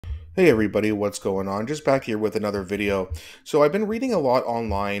Hey everybody, what's going on? Just back here with another video. So I've been reading a lot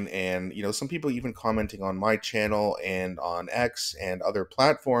online and some people even commenting on my channel and on X and other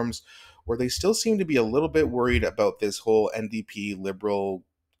platforms where they still seem to be a little bit worried about this whole NDP liberal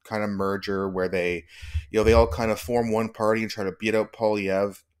kind of merger where they all kind of form one party and try to beat out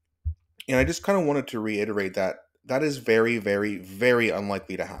Poilievre. And I just kind of wanted to reiterate that that is very, very, very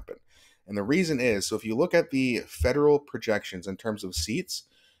unlikely to happen. And the reason is, so if you look at the federal projections in terms of seats,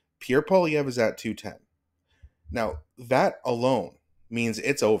 Pierre Poilievre is at 210. Now, that alone means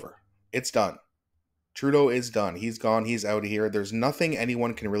it's over. It's done. Trudeau is done. He's gone. He's out of here. There's nothing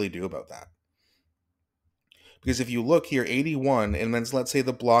anyone can really do about that. Because if you look here, 81, and then let's say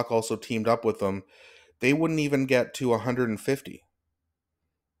the Bloc also teamed up with them, they wouldn't even get to 150.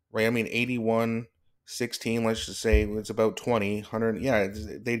 Right? I mean, 81, 16, let's just say it's about 20, 100. Yeah,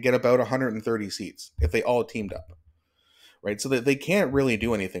 they'd get about 130 seats if they all teamed up. Right? So that they can't really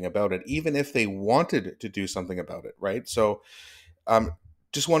do anything about it, even if they wanted to do something about it, right? So, um,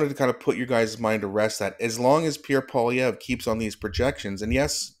 just wanted to kind of put your guys' mind to rest that as long as Pierre Poilievre keeps on these projections, and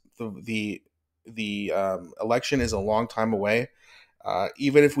yes, the election is a long time away.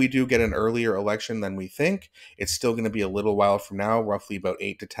 Even if we do get an earlier election than we think, it's still going to be a little while from now, roughly about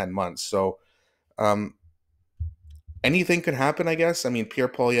 8 to 10 months. So, um, anything could happen, I guess. I mean, Pierre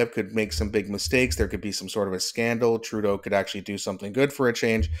Poilievre could make some big mistakes. There could be some sort of a scandal. Trudeau could actually do something good for a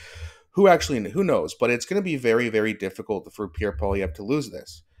change. Who knows? But it's going to be very, very difficult for Pierre Poilievre to lose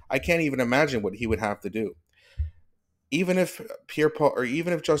this. I can't even imagine what he would have to do. Even if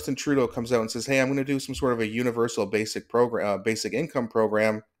even if Justin Trudeau comes out and says, "Hey, I'm going to do some sort of a universal basic program, basic income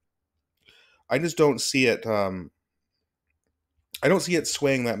program," I just don't see it. I don't see it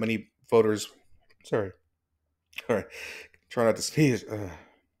swaying that many voters. Sorry, all right, try not to sneeze.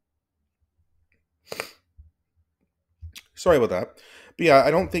 Sorry about that. But yeah,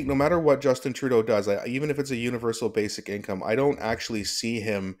 I don't think no matter what Justin Trudeau does, even if it's a universal basic income, I don't actually see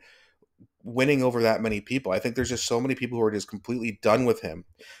him winning over that many people. I think there's just so many people who are just completely done with him,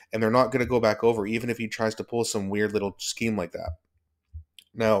 and they're not going to go back over, even if he tries to pull some weird little scheme like that.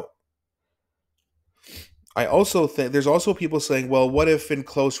 Now, I also think there's also people saying, well, what if in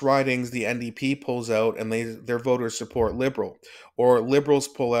close ridings the NDP pulls out and their voters support Liberal, or Liberals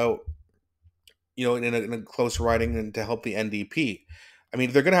pull out, in a close riding and to help the NDP. I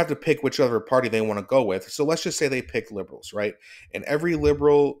mean, they're going to have to pick whichever party they want to go with. So let's just say they pick Liberals, right? And every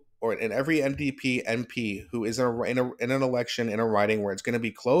Liberal or in every NDP MP who is in an election in a riding where it's going to be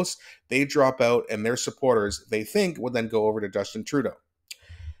close, they drop out, and their supporters they think would then go over to Justin Trudeau.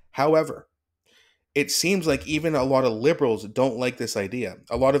 However, it seems like even a lot of Liberals don't like this idea.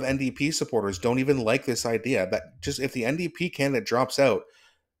 A lot of NDP supporters don't even like this idea that just if the NDP candidate drops out,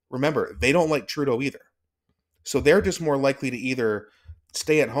 remember, they don't like Trudeau either. So they're just more likely to either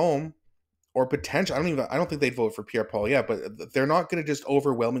stay at home or potentially, I don't think they'd vote for Pierre Poilievre, but they're not going to just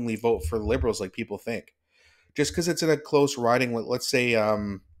overwhelmingly vote for Liberals like people think. Just because it's in a close riding, let's say,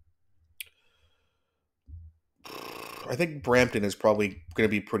 I think Brampton is probably going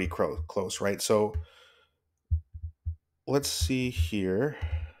to be pretty close, right? So let's see here.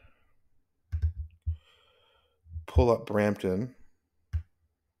 Pull up Brampton.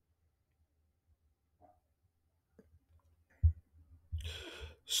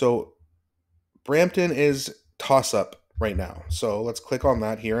 So Brampton is toss up right now. So let's click on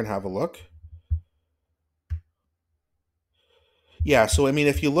that here and have a look. Yeah, so I mean,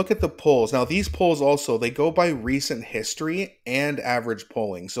 if you look at the polls, now these polls also they go by recent history and average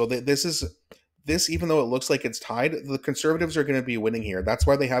polling. So this, even though it looks like it's tied, the Conservatives are going to be winning here. That's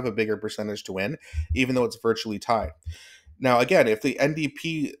why they have a bigger percentage to win, even though it's virtually tied. Now, again, if the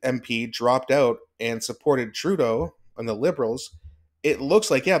NDP MP dropped out and supported Trudeau and the Liberals, it looks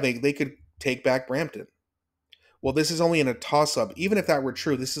like, yeah, they could take back Brampton. Well, this is only in a toss up. Even if that were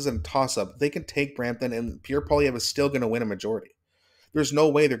true, this is a toss up. They can take Brampton, and Pierre Poilievre is still going to win a majority. There's no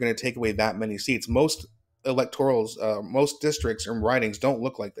way they're going to take away that many seats. Most electorals, most districts and ridings don't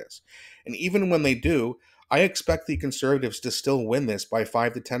look like this. And even when they do, I expect the Conservatives to still win this by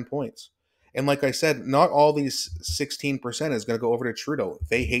 5 to 10 points. And like I said, not all these 16% is going to go over to Trudeau.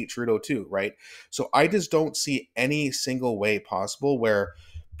 They hate Trudeau too, right? So I just don't see any single way possible where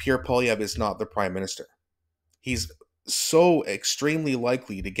Pierre Poilievre is not the prime minister. He's so extremely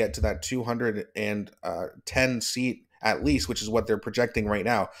likely to get to that 210 seat at least, which is what they're projecting right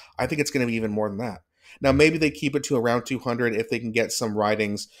now. I think it's going to be even more than that. Now, maybe they keep it to around 200 if they can get some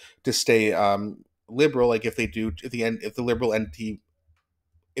ridings to stay liberal. Like if they do, if the liberal NT,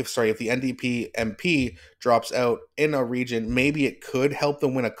 if the NDP MP drops out in a region, maybe it could help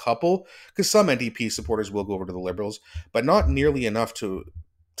them win a couple because some NDP supporters will go over to the Liberals, but not nearly enough to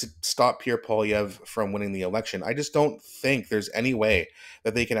to stop Pierre Poilievre from winning the election. I just don't think there's any way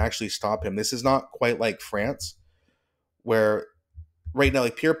that they can actually stop him. This is not quite like France, where right now,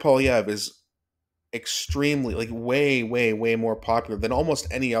 like Pierre Poilievre is extremely, like way, way, way more popular than almost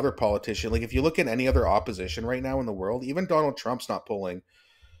any other politician. Like if you look at any other opposition right now in the world, even Donald Trump's not polling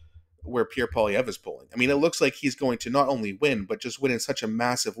where Pierre Poilievre is polling. I mean, it looks like he's going to not only win, but just win in such a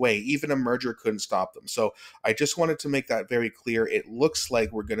massive way. Even a merger couldn't stop them. So I just wanted to make that very clear. It looks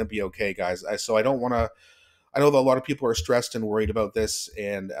like we're going to be okay, guys. So I don't want to. I know that a lot of people are stressed and worried about this,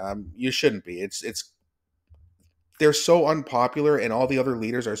 and you shouldn't be. It's they're so unpopular, and all the other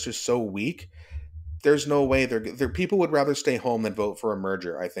leaders are just so weak. There's no way they're people would rather stay home than vote for a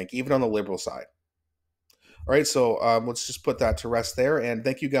merger. I think, even on the liberal side. All right, so let's just put that to rest there. And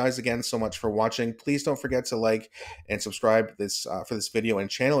thank you guys again so much for watching. Please don't forget to like and subscribe this for this video and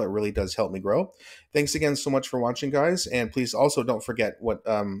channel. It really does help me grow. Thanks again so much for watching, guys. And please also don't forget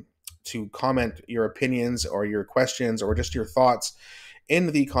to comment your opinions or your questions or just your thoughts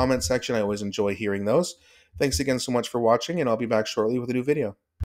in the comment section. I always enjoy hearing those. Thanks again so much for watching, and I'll be back shortly with a new video.